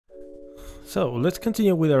So let's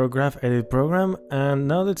continue with our graph edit program, and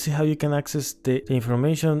now let's see how you can access the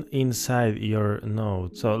information inside your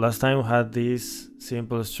node. So last time we had this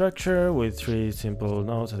simple structure with 3 simple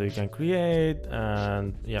nodes that you can create,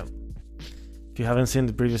 and yeah, if you haven't seen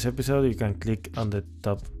the previous episode, you can click on the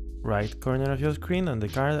top right corner of your screen on the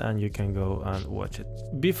card and you can go and watch it.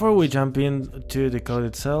 Before we jump into the code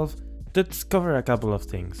itself, let's cover a couple of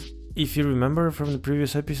things. If you remember from the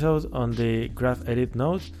previous episode on the graph edit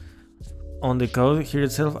node, on the code here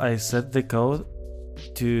itself, I set the code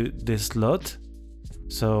to the slot,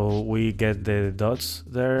 so we get the dots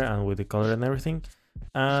there and with the color and everything.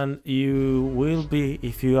 And you will be,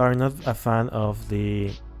 if you are not a fan of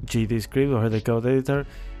the GD script or the code editor,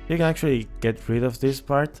 you can actually get rid of this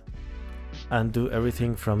part and do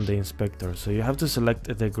everything from the inspector. So you have to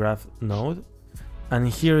select the graph node, and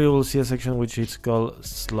here you will see a section which is called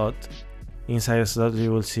slot. Inside a slot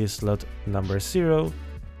you will see slot number 0,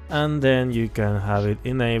 and then you can have it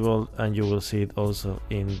enabled and you will see it also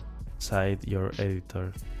inside your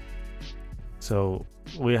editor. So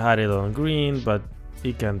we had it on green, but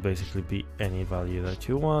it can basically be any value that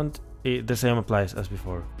you want. The same applies as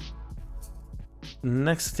before.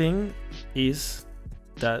 Next thing is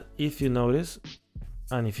that if you notice,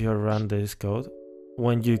 and if you run this code,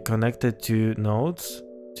 when you connected two nodes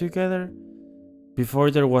together,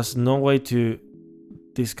 before there was no way to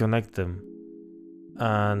disconnect them.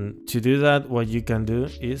 And to do that, what you can do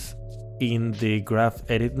is in the graph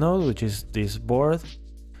edit node, which is this board,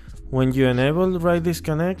 when you enable write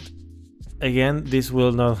disconnect, again, this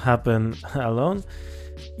will not happen alone.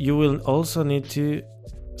 You will also need to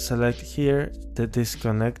select here the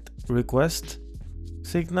disconnect request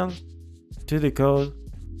signal to the code,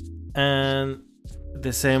 and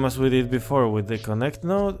the same as we did before with the connect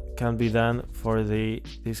node can be done for the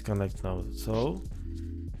disconnect node. So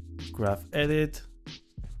graph edit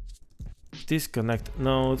disconnect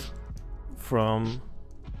node from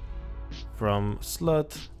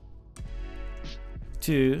slot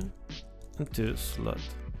to slot,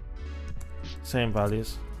 same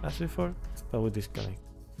values as before but with disconnect.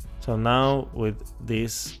 So now with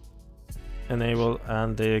this enable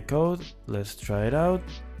and the code, let's try it out.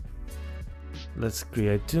 Let's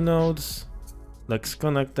create two nodes, let's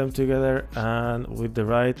connect them together, and with the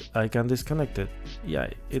right I can disconnect it. Yeah,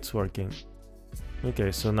 it's working.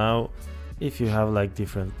 Okay, so now if you have like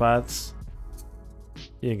different paths,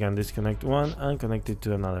 you can disconnect one and connect it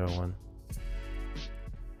to another one.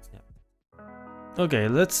 Okay,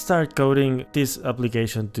 let's start coding this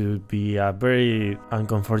application to be a very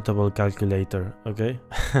uncomfortable calculator, okay?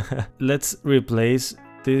 Let's replace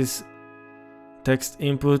this text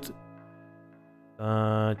input,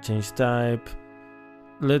 change type.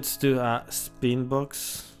 Let's do a spin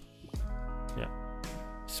box. Yeah,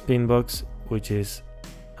 spin box, which is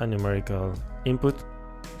a numerical input.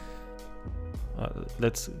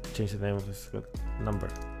 Let's change the name of this number.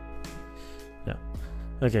 Yeah.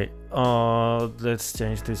 Okay, let's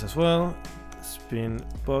change this as well. Spin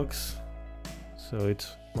box, so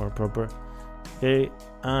it's more proper. Okay,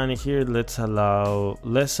 and here let's allow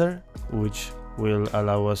lesser, which will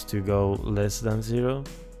allow us to go less than 0,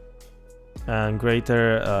 and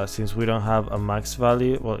greater, since we don't have a max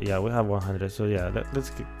value. Well, yeah, we have 100, so yeah,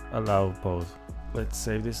 let's allow both. Let's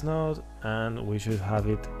save this node, and we should have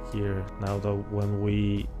it here now. Though when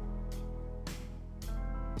we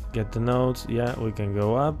get the nodes, yeah, we can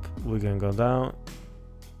go up, we can go down.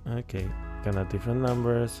 Okay, can add different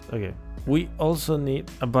numbers. Okay, we also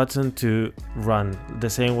need a button to run. The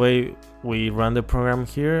same way we run the program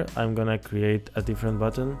here, I'm gonna create a different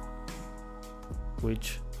button,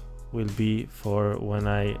 which will be for when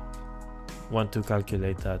I want to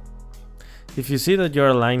calculate that. If you see that you're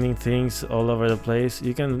aligning things all over the place,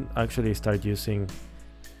 you can actually start using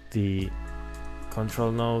the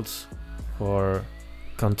control nodes for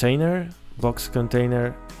container, box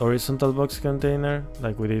container, horizontal box container,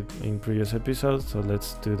 like we did in previous episodes. So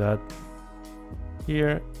let's do that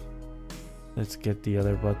here. Let's get the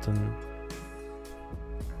other button.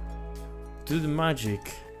 Do the magic.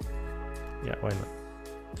 Yeah, why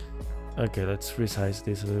not? Okay, let's resize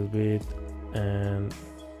this a little bit, and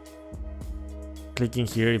clicking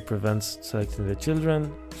here, it prevents selecting the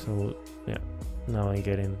children. So yeah, now I'm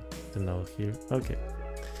getting the node here. Okay.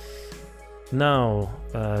 Now,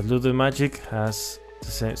 Ludo Magic has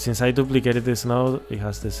the same, since I duplicated this node, it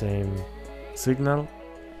has the same signal.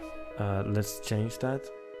 Let's change that.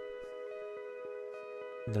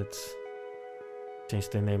 Let's change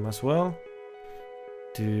the name as well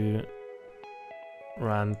to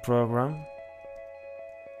run program.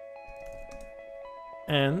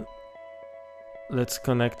 And let's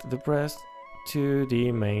connect the press to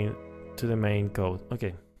the main to the main code.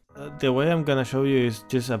 Okay. The way I'm gonna show you is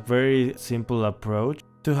just a very simple approach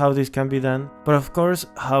to how this can be done, but of course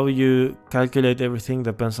how you calculate everything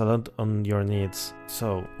depends a lot on your needs.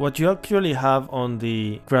 So what you actually have on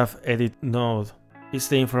the GraphEdit node is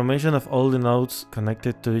the information of all the nodes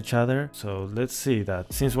connected to each other. So let's see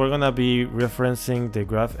that. Since we're gonna be referencing the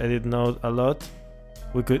GraphEdit node a lot,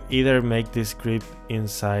 we could either make this script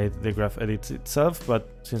inside the GraphEdit itself, but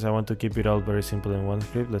since I want to keep it all very simple in one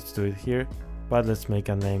script, let's do it here. But let's make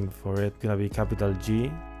a name for it. It's gonna be capital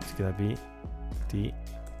G. It's gonna be the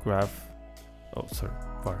GraphEdit.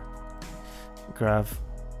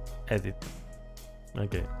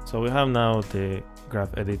 Okay, so we have now the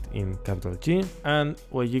GraphEdit in capital G, and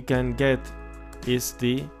what you can get is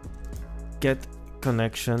the get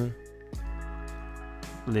connection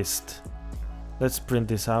list. Let's print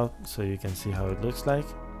this out so you can see how it looks like.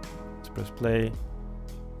 Let's press play,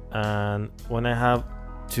 and when I have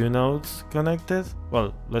two nodes connected,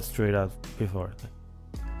 well, let's try it out before.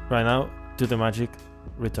 Right now, do the magic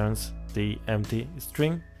returns the empty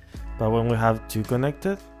string, but when we have two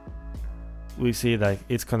connected, we see that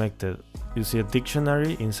it's connected. You see a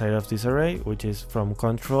dictionary inside of this array, which is from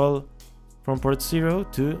control from port 0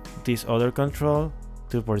 to this other control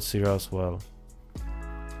to port 0 as well.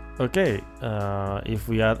 Okay, if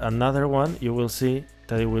we add another one, you will see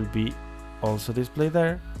that it will be also displayed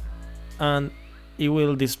there, and it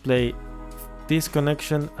will display this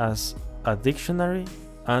connection as a dictionary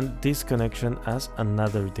and this connection as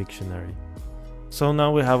another dictionary. So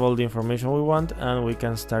now we have all the information we want, and we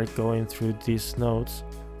can start going through these nodes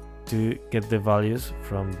to get the values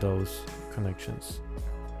from those connections.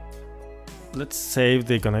 Let's save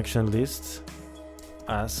the connection list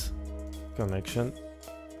as connection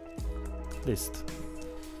list,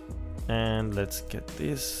 and let's get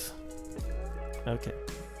this. Okay,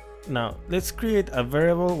 now let's create a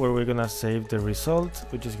variable where we're gonna save the result,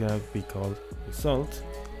 which is gonna be called result.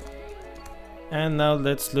 And now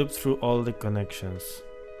let's loop through all the connections.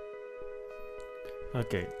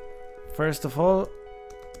 Okay, first of all,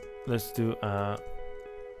 let's do a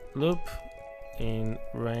loop in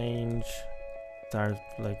range, start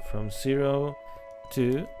like from 0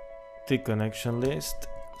 to the connection list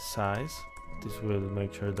size. This will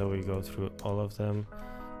make sure that we go through all of them,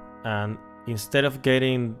 and instead of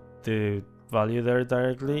getting the value there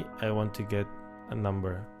directly, I want to get a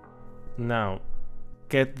number. Now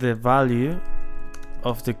get the value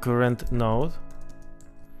of the current node,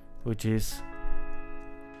 which is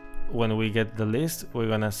when we get the list, we're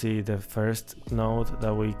gonna see the first node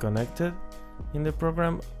that we connected in the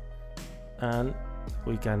program, and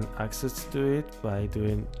we can access to it by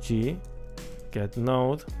doing g get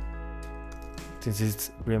node. Since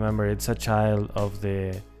it's, remember, it's a child of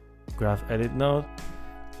the GraphEdit node,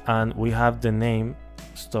 and we have the name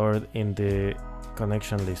stored in the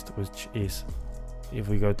connection list, which is, if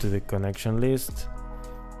we go to the connection list,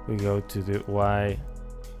 we go to the y,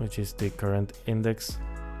 which is the current index,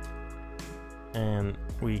 and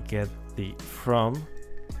we get the from,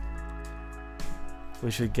 we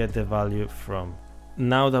should get the value from.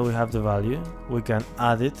 Now that we have the value, we can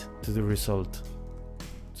add it to the result.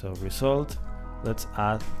 So result, let's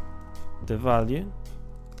add the value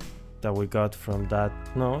that we got from that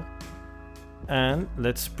node, and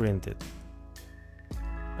let's print it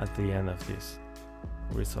at the end of this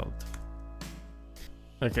result.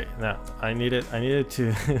 Okay, now I needed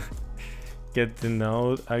to get the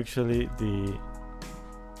node, actually the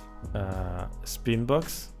spin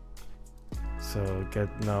box. So get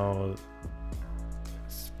node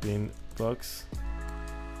spin box,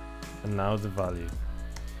 and now the value.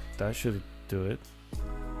 That should do it.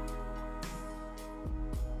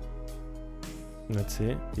 Let's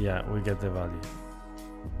see. Yeah, we get the value.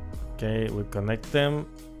 Okay, we connect them.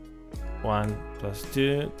 1 plus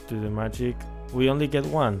 2, do the magic. We only get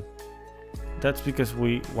 1. That's because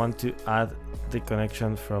we want to add the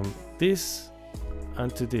connection from this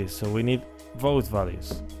and to this. So we need both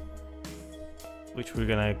values, which we're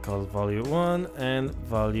gonna call value 1 and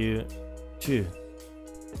value 2.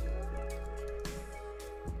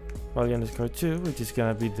 Value underscore 2, which is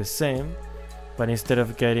gonna be the same, but instead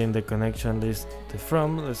of getting the connection list, the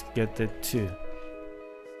from, let's get the 2.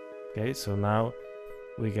 Okay, so now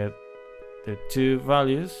we get the 2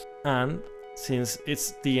 values, and since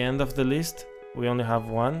it's the end of the list, we only have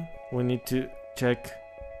 1, we need to check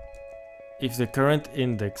if the current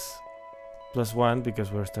index plus 1,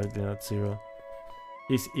 because we're starting at 0,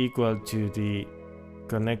 is equal to the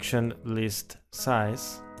connection list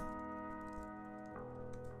size.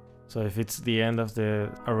 So if it's the end of the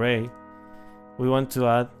array, we want to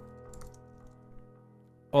add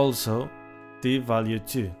also the value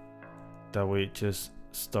 2. that we just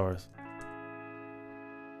stored.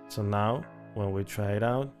 So now when we try it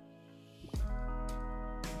out,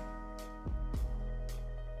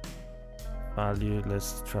 value,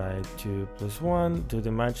 let's try 2 plus 1, do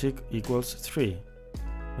the magic, equals 3.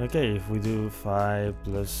 Okay, if we do 5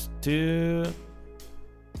 plus 2,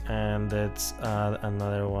 and let's add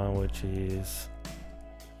another one which is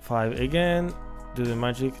 5 again, do the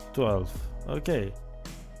magic, 12. Okay,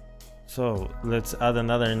 so let's add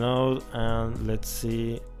another node and let's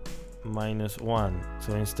see, -1.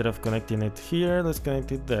 So instead of connecting it here, let's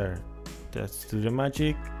connect it there. Let's do the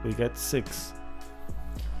magic, we get 6.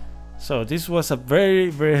 So this was a very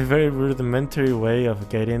rudimentary way of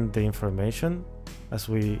getting the information as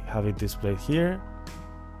we have it displayed here.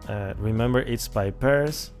 Remember, it's by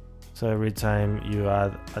pairs, so every time you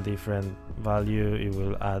add a different value, it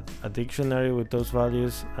will add a dictionary with those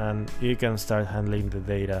values, and you can start handling the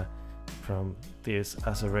data from this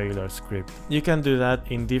as a regular script. You can do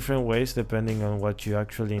that in different ways depending on what you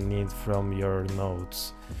actually need from your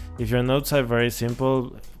nodes. If your nodes are very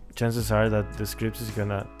simple, chances are that the scripts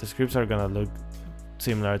are gonna look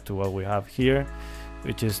similar to what we have here,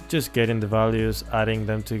 which is just getting the values, adding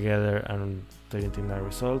them together, and getting a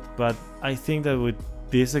result. But I think that with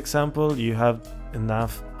this example, you have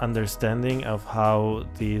enough understanding of how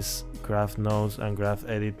these GraphNodes and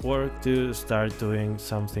GraphEdit work to start doing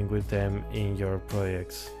something with them in your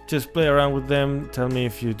projects. Just play around with them, tell me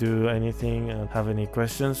if you do anything and have any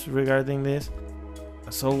questions regarding this.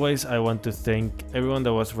 As always, I want to thank everyone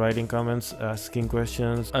that was writing comments, asking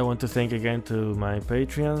questions. I want to thank again to my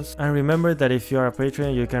Patreons. And remember that if you are a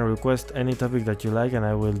Patreon, you can request any topic that you like, and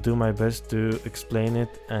I will do my best to explain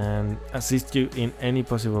it and assist you in any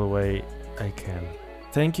possible way I can.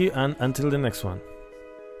 Thank you, and until the next one.